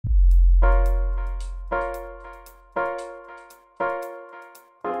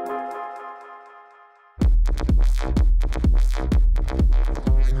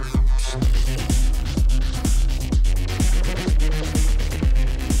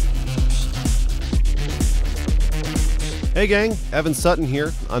Hey gang, Evan Sutton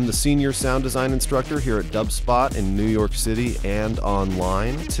here. I'm the senior sound design instructor here at Dubspot in New York City and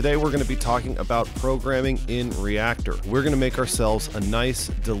online. Today we're going to be talking about programming in Reaktor. We're going to make ourselves a nice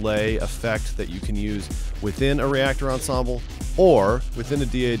delay effect that you can use within a Reaktor ensemble or within a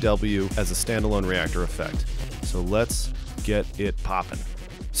DAW as a standalone Reaktor effect. So let's get it poppin'.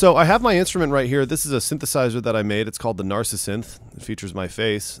 So I have my instrument right here. This is a synthesizer that I made. It's called the Narcissynth. It features my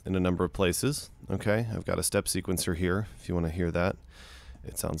face in a number of places. Okay, I've got a step sequencer here if you want to hear that.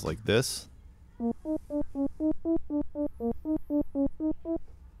 It sounds like this.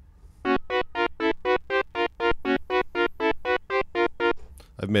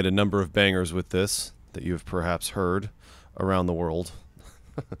 I've made a number of bangers with this that you have perhaps heard around the world.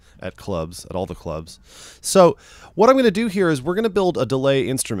 At clubs, at all the clubs. So what I'm going to do here is we're going to build a delay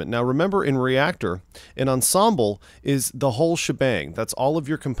instrument. Now remember, in Reaktor, an ensemble is the whole shebang. That's all of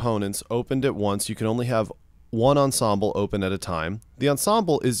your components opened at once. You can only have one ensemble open at a time. The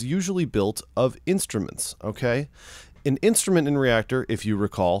ensemble is usually built of instruments, okay? An instrument in Reaktor, if you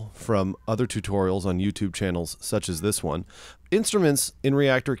recall from other tutorials on YouTube channels such as this one, instruments in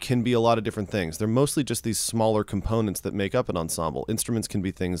Reaktor can be a lot of different things. They're mostly just these smaller components that make up an ensemble. Instruments can be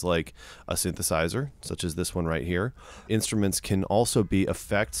things like a synthesizer, such as this one right here. Instruments can also be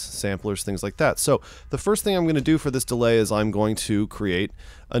effects, samplers, things like that. So the first thing I'm going to do for this delay is I'm going to create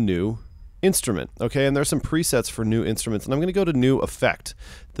a new instrument, okay? And there's some presets for new instruments, and I'm going to go to new effect.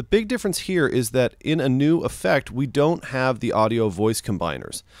 The big difference here is that in a new effect, we don't have the audio voice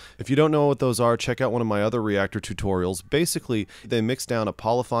combiners. If you don't know what those are, check out one of my other Reaktor tutorials. Basically, they mix down a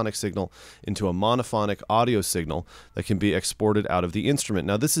polyphonic signal into a monophonic audio signal that can be exported out of the instrument.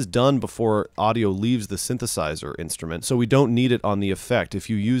 Now, this is done before audio leaves the synthesizer instrument, so we don't need it on the effect. If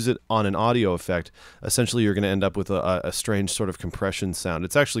you use it on an audio effect, essentially you're going to end up with a strange sort of compression sound.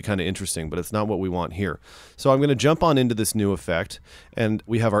 It's actually kind of interesting, but it's not what we want here. So I'm going to jump on into this new effect, and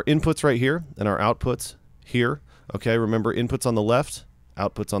we have our inputs right here and our outputs here. Okay, remember, inputs on the left,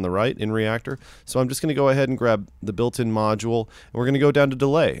 outputs on the right in Reaktor. So I'm just going to go ahead and grab the built-in module, and we're going to go down to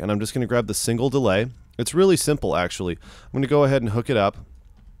delay, and I'm just going to grab the single delay. It's really simple, actually. I'm going to go ahead and hook it up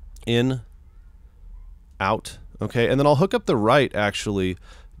in, out, okay, and then I'll hook up the right, actually,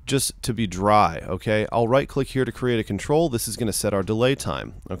 just to be dry, okay? I'll right click here to create a control. This is going to set our delay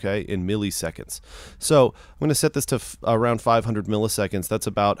time, okay, in milliseconds. So I'm going to set this to around 500 milliseconds. That's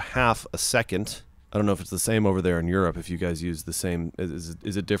about half a second. I don't know if it's the same over there in Europe, if you guys use the same. Is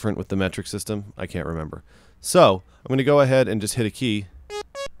it different with the metric system? I can't remember. So I'm going to go ahead and just hit a key.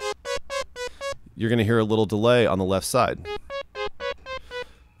 You're going to hear a little delay on the left side.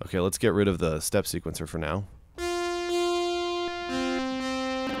 Okay, let's get rid of the step sequencer for now.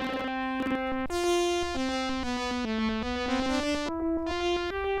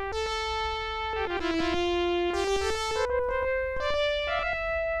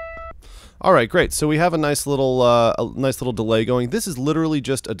 All right, great. So we have a nice little delay going. This is literally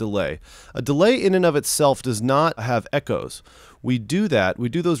just a delay. A delay in and of itself does not have echoes. We do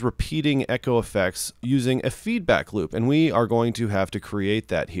those repeating echo effects using a feedback loop, and we are going to have to create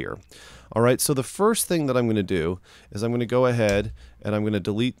that here. All right, so the first thing that I'm going to do is I'm going to go ahead and I'm going to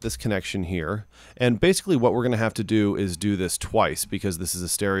delete this connection here. And basically what we're going to have to do is do this twice because this is a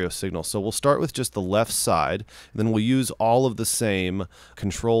stereo signal. So we'll start with just the left side, and then we'll use all of the same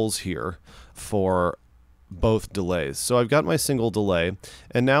controls here for both delays. So I've got my single delay,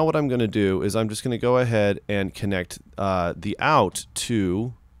 and now what I'm going to do is I'm just going to go ahead and connect the out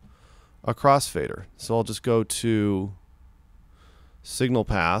to a crossfader. So I'll just go to signal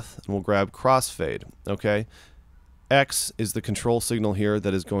path, and we'll grab crossfade, okay? X is the control signal here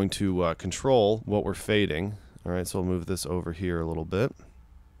that is going to control what we're fading. All right, so I'll move this over here a little bit.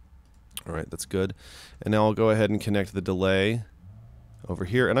 All right, that's good. And now I'll go ahead and connect the delay over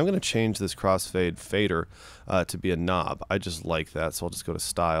here, and I'm going to change this crossfade fader to be a knob. I just like that, so I'll just go to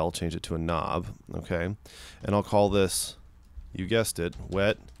Style, change it to a knob, okay? And I'll call this, you guessed it,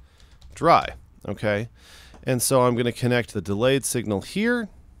 wet, dry, okay? And so I'm going to connect the delayed signal here,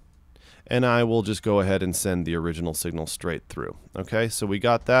 and I will just go ahead and send the original signal straight through. Okay, so we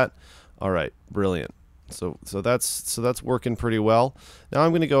got that. All right, brilliant. So that's working pretty well. Now I'm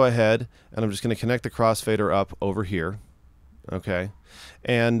going to go ahead and I'm just going to connect the crossfader up over here. Okay,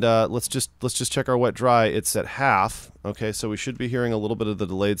 and let's just check our wet dry. It's at half. Okay, so we should be hearing a little bit of the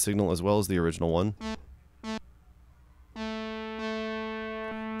delayed signal as well as the original one.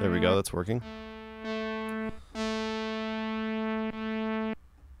 There we go. That's working.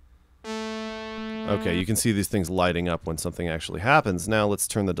 Okay, you can see these things lighting up when something actually happens. Now let's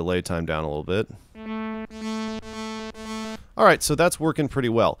turn the delay time down a little bit. All right, so that's working pretty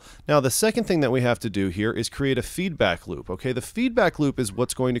well. Now, the second thing that we have to do here is create a feedback loop. Okay, the feedback loop is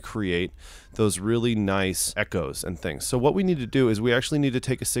what's going to create those really nice echoes and things. So what we need to do is we actually need to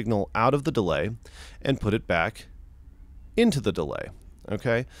take a signal out of the delay and put it back into the delay.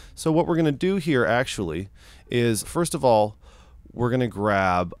 Okay, so what we're going to do here actually is, first of all, we're going to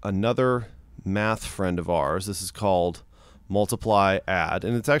grab another math friend of ours. This is called multiply add,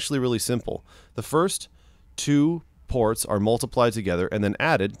 and it's actually really simple. The first two ports are multiplied together and then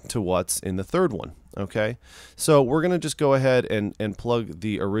added to what's in the third one. Okay, so we're going to just go ahead and plug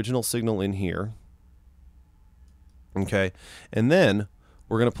the original signal in here. Okay, and then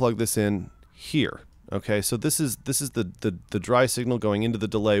we're going to plug this in here. Okay, so this is the dry signal going into the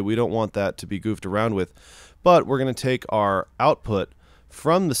delay. We don't want that to be goofed around with, but we're going to take our output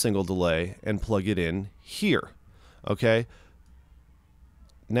from the single delay and plug it in here. Okay,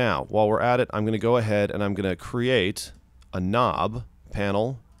 now while we're at it, I'm going to go ahead and I'm going to create a knob,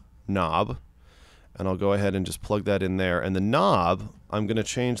 panel, knob, and I'll go ahead and just plug that in there. And the knob, I'm going to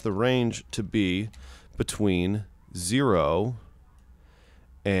change the range to be between 0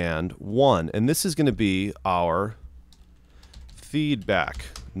 and 1, and this is going to be our feedback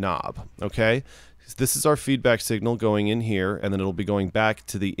knob. Okay, this is our feedback signal going in here, and then it'll be going back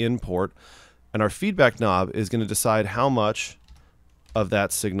to the in port, and our feedback knob is going to decide how much of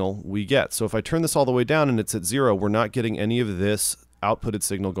that signal we get. So if I turn this all the way down and it's at 0, we're not getting any of this outputted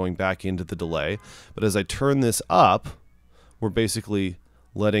signal going back into the delay, but as I turn this up, we're basically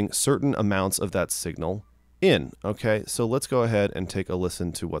letting certain amounts of that signal in. Okay, so let's go ahead and take a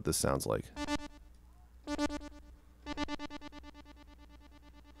listen to what this sounds like.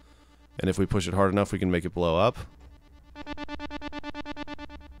 And if we push it hard enough, we can make it blow up.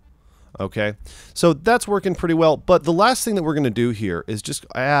 Okay, so that's working pretty well, but the last thing that we're going to do here is just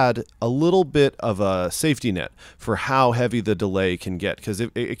add a little bit of a safety net for how heavy the delay can get, because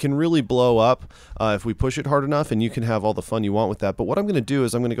it can really blow up if we push it hard enough, and you can have all the fun you want with that. But what I'm going to do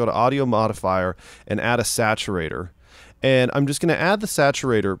is I'm going to go to Audio Modifier and add a saturator, and I'm just going to add the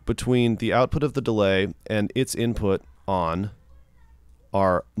saturator between the output of the delay and its input on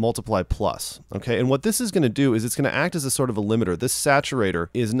our multiply plus. Okay, and what this is going to do is it's going to act as a sort of a limiter. This saturator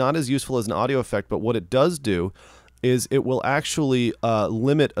is not as useful as an audio effect, but what it does do is it will actually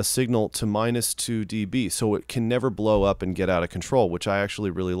limit a signal to -2 dB, so it can never blow up and get out of control, which I actually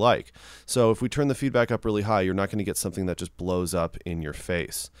really like. So if we turn the feedback up really high, you're not going to get something that just blows up in your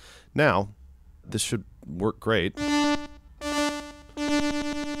face. Now, this should work great.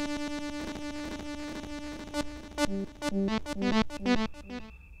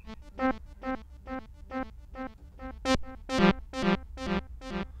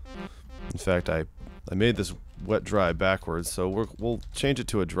 In fact, I made this wet dry backwards, so we'll change it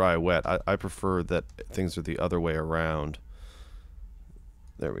to a dry wet. I prefer that things are the other way around.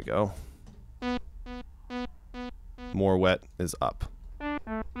 There we go. More wet is up.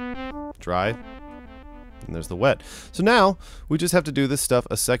 Dry, and there's the wet. So now we just have to do this stuff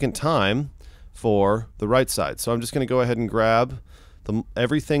a second time for the right side. So I'm just going to go ahead and grab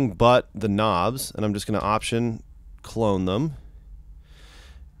everything but the knobs, and I'm just going to Option clone them.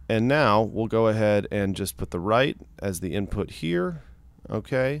 And now we'll go ahead and just put the right as the input here.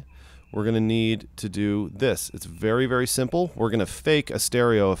 Okay, we're going to need to do this. It's very, very simple. We're going to fake a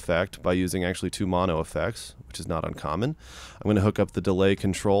stereo effect by using actually 2 mono effects, which is not uncommon. I'm going to hook up the delay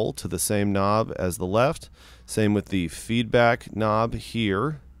control to the same knob as the left. Same with the feedback knob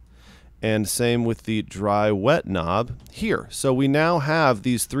here. And same with the dry wet knob here. So we now have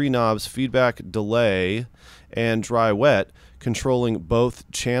these 3 knobs, feedback, delay, and dry wet, controlling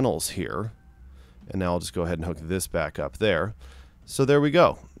both channels here. And now I'll just go ahead and hook this back up there. So there we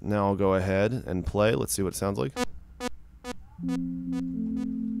go. Now I'll go ahead and play. Let's see what it sounds like.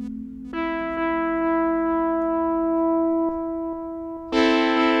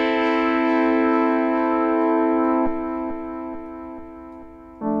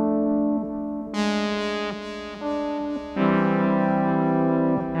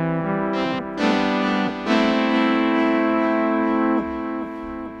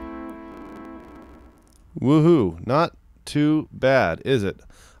 Woohoo! Not too bad, is it?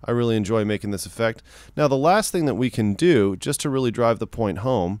 I really enjoy making this effect. Now the last thing that we can do, just to really drive the point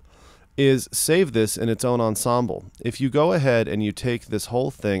home, is save this in its own ensemble. If you go ahead and you take this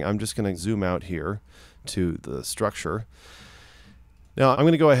whole thing, I'm just going to zoom out here to the structure. Now I'm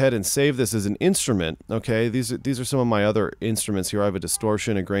going to go ahead and save this as an instrument. Okay, these are some of my other instruments here. I have a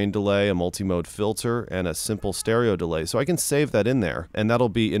distortion, a grain delay, a multi-mode filter, and a simple stereo delay. So I can save that in there, and that'll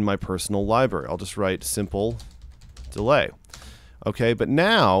be in my personal library. I'll just write simple delay. Okay, but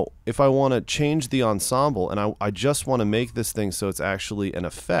now if I want to change the ensemble and I just want to make this thing so it's actually an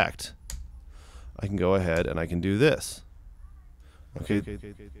effect, I can go ahead and I can do this. Okay,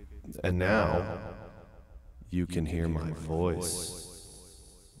 and now you can hear my voice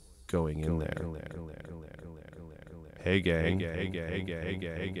going in there. Hey gang,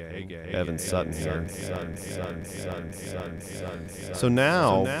 Evan Sutton here. So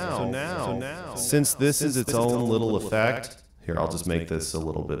now, since this is its own little effect, here, I'll just make this a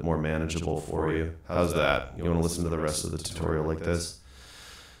little bit more manageable for you. How's that? You want to listen to the rest of the tutorial like this?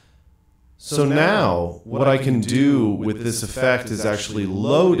 So now, what I can do with this effect is actually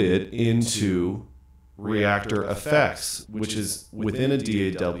load it into Reaktor Effects, which is within a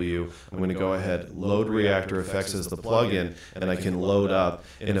DAW. I'm going to go ahead, load Reaktor Effects as the plugin, and I can load up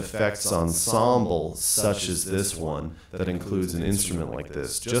an effects ensemble such as this one that includes an instrument like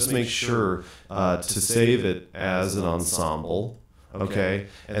this. Just make sure to save it as an ensemble, okay?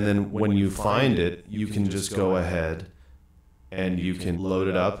 And then when you find it, you can just go ahead and you can load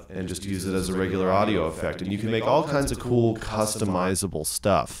it up and just use it as a regular audio effect. And you can make all kinds of cool customizable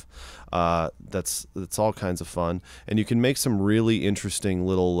stuff. That's all kinds of fun. And you can make some really interesting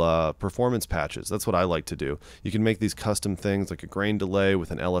little performance patches. That's what I like to do. You can make these custom things like a grain delay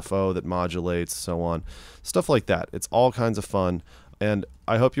with an LFO that modulates, so on. Stuff like that. It's all kinds of fun. And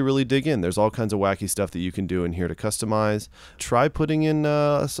I hope you really dig in. There's all kinds of wacky stuff that you can do in here to customize. Try putting in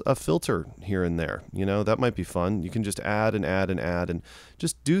a filter here and there. You know, that might be fun. You can just add and add and add and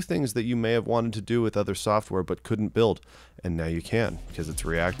just do things that you may have wanted to do with other software but couldn't build. And now you can because it's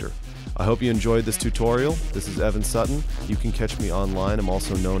Reaktor. I hope you enjoyed this tutorial. This is Evan Sutton. You can catch me online. I'm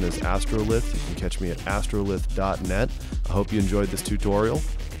also known as Astrolith. You can catch me at astrolith.net. I hope you enjoyed this tutorial.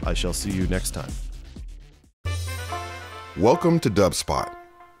 I shall see you next time. Welcome to Dubspot.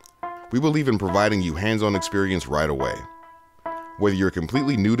 We believe in providing you hands-on experience right away. Whether you're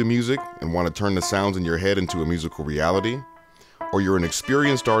completely new to music and want to turn the sounds in your head into a musical reality, or you're an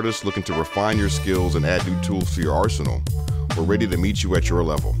experienced artist looking to refine your skills and add new tools to your arsenal, we're ready to meet you at your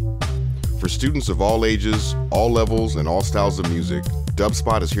level. For students of all ages, all levels, and all styles of music,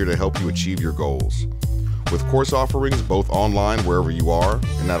 Dubspot is here to help you achieve your goals. With course offerings both online wherever you are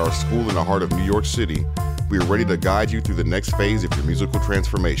and at our school in the heart of New York City, we are ready to guide you through the next phase of your musical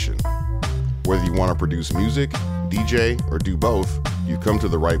transformation. Whether you want to produce music, DJ, or do both, you've come to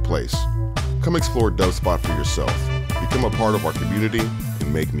the right place. Come explore Dubspot for yourself, become a part of our community,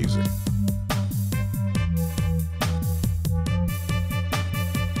 and make music.